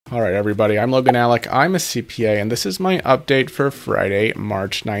All right, everybody, I'm Logan Alec. I'm a CPA, and this is my update for Friday,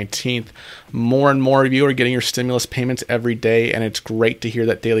 March 19th. More and more of you are getting your stimulus payments every day, and it's great to hear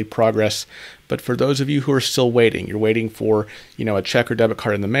that daily progress. But for those of you who are still waiting, you're waiting for, a check or debit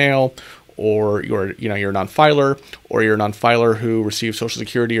card in the mail, or you're a non-filer, or you're a non-filer who receives Social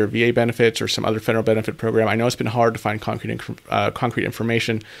Security or VA benefits or some other federal benefit program. I know it's been hard to find concrete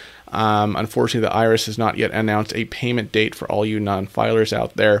information. Unfortunately, the IRS has not yet announced a payment date for all you non-filers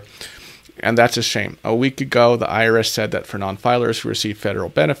out there, and that's a shame. A week ago, the IRS said that for non-filers who receive federal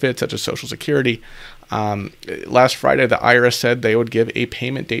benefits such as Social Security, last Friday, the IRS said they would give a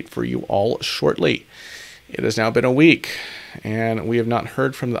payment date for you all shortly. It has now been a week, and we have not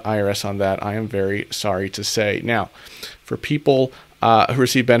heard from the IRS on that. I am very sorry to say. Now, for people who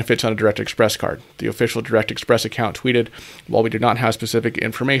receive benefits on a Direct Express card, the official Direct Express account tweeted, while we do not have specific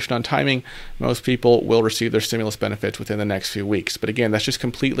information on timing, most people will receive their stimulus benefits within the next few weeks. But again, that's just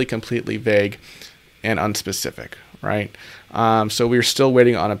completely vague and unspecific, right? So we're still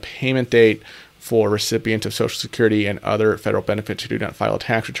waiting on a payment date for recipients of Social Security and other federal benefits who do not file a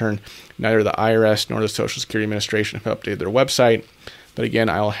tax return. Neither the IRS nor the Social Security Administration have updated their website. But again,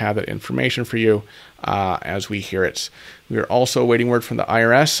 I'll have that information for you as we hear it. We are also waiting word from the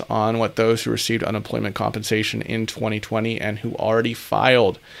IRS on what those who received unemployment compensation in 2020 and who already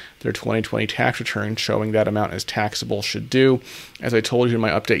filed their 2020 tax return showing that amount as taxable should do. As I told you in my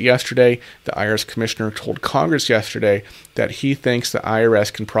update yesterday, the IRS commissioner told Congress yesterday that he thinks the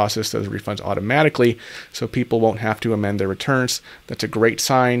IRS can process those refunds automatically so people won't have to amend their returns. That's a great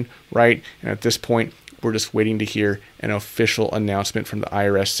sign, right? And at this point, we're just waiting to hear an official announcement from the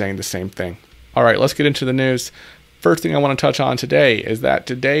IRS saying the same thing. All right, let's get into the news. First thing I want to touch on today is that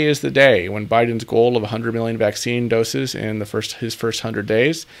today is the day when Biden's goal of 100 million vaccine doses in his first 100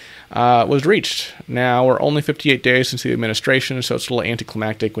 days was reached. Now, we're only 58 days since the administration, so it's a little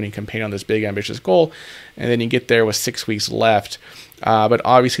anticlimactic when you campaign on this big, ambitious goal, and then you get there with 6 weeks left. But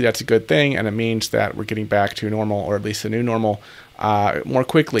obviously, that's a good thing, and it means that we're getting back to normal, or at least the new normal, more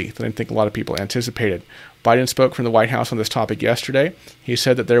quickly than I think a lot of people anticipated. Biden spoke from the White House on this topic yesterday. He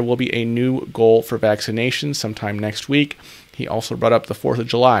said that there will be a new goal for vaccinations sometime next week. He also brought up the 4th of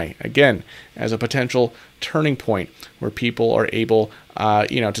July, again, as a potential turning point where people are able,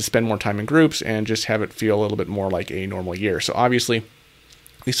 to spend more time in groups and just have it feel a little bit more like a normal year. So obviously,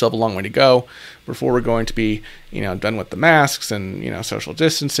 we still have a long way to go before we're going to be, done with the masks and, social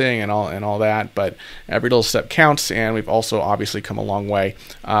distancing and all that. But every little step counts, and we've also obviously come a long way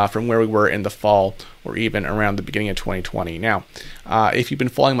from where we were in the fall or even around the beginning of 2020. Now, if you've been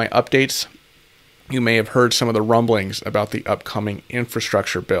following my updates, you may have heard some of the rumblings about the upcoming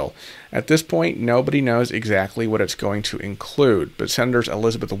infrastructure bill. At this point, nobody knows exactly what it's going to include, but Senators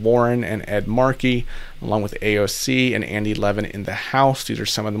Elizabeth Warren and Ed Markey, along with AOC and Andy Levin in the House, these are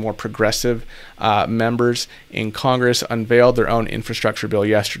some of the more progressive members in Congress, unveiled their own infrastructure bill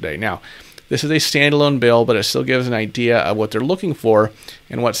yesterday. Now, this is a standalone bill, but it still gives an idea of what they're looking for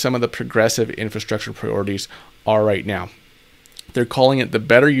and what some of the progressive infrastructure priorities are right now. They're calling it the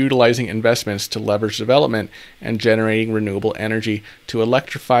Better Utilizing Investments to Leverage Development and Generating Renewable Energy to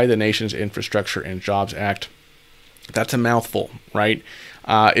Electrify the Nation's Infrastructure and Jobs Act. That's a mouthful, right?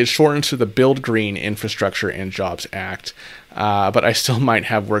 It shortens to the Build Green Infrastructure and Jobs Act, but I still might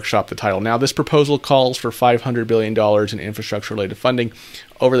have workshopped the title. Now, this proposal calls for $500 billion in infrastructure-related funding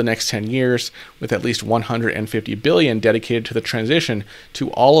over the next 10 years, with at least $150 billion dedicated to the transition to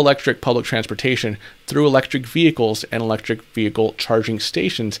all-electric public transportation through electric vehicles and electric vehicle charging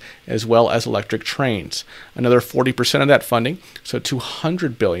stations, as well as electric trains. Another 40% of that funding, so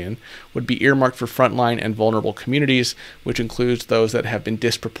 $200 billion, would be earmarked for frontline and vulnerable communities, which includes those that have been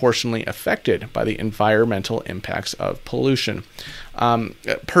disproportionately affected by the environmental impacts of pollution.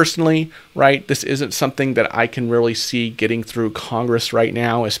 Personally, right, this isn't something that I can really see getting through Congress right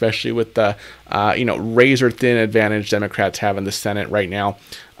now, especially with the, razor-thin advantage Democrats have in the Senate right now.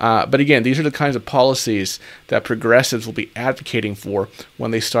 But again, these are the kinds of policies that progressives will be advocating for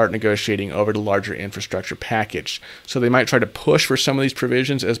when they start negotiating over the larger infrastructure package. So they might try to push for some of these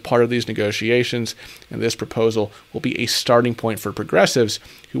provisions as part of these negotiations, and this proposal will be a starting point for progressives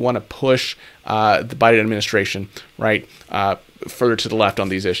who want to push the Biden administration, right, further to the left on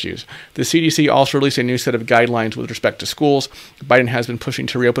these issues. The CDC also released a new set of guidelines with respect to schools. Biden has been pushing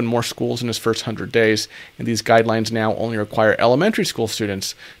to reopen more schools in his first 100 days, and these guidelines now only require elementary school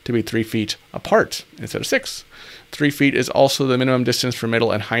students to be 3 feet apart instead of 6. 3 feet is also the minimum distance for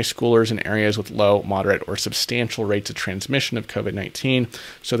middle and high schoolers in areas with low, moderate, or substantial rates of transmission of COVID-19.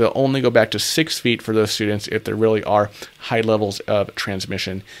 So they'll only go back to 6 feet for those students if there really are high levels of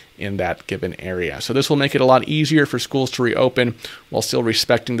transmission in that given area. So this will make it a lot easier for schools to reopen while still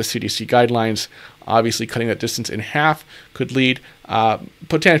respecting the CDC guidelines. Obviously, cutting that distance in half could lead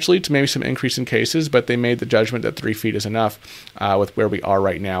potentially to maybe some increase in cases, but they made the judgment that 3 feet is enough with where we are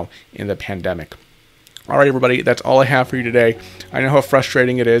right now in the pandemic. All right, everybody, that's all I have for you today. I know how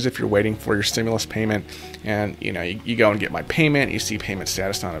frustrating it is if you're waiting for your stimulus payment and, you go and get my payment, you see payment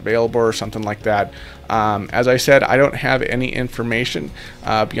status not available or something like that. As I said, I don't have any information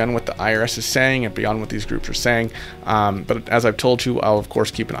beyond what the IRS is saying and beyond what these groups are saying. But as I've told you, I'll, of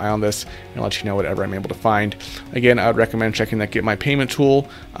course, keep an eye on this and let you know whatever I'm able to find. Again, I would recommend checking that Get My Payment tool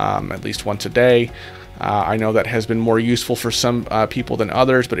at least once a day. I know that has been more useful for some people than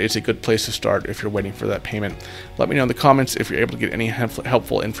others, but it's a good place to start if you're waiting for that payment. Let me know in the comments if you're able to get any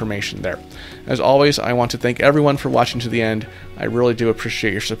helpful information there. As always, I want to thank everyone for watching to the end. I really do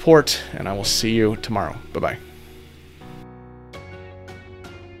appreciate your support, and I will see you tomorrow. Bye-bye.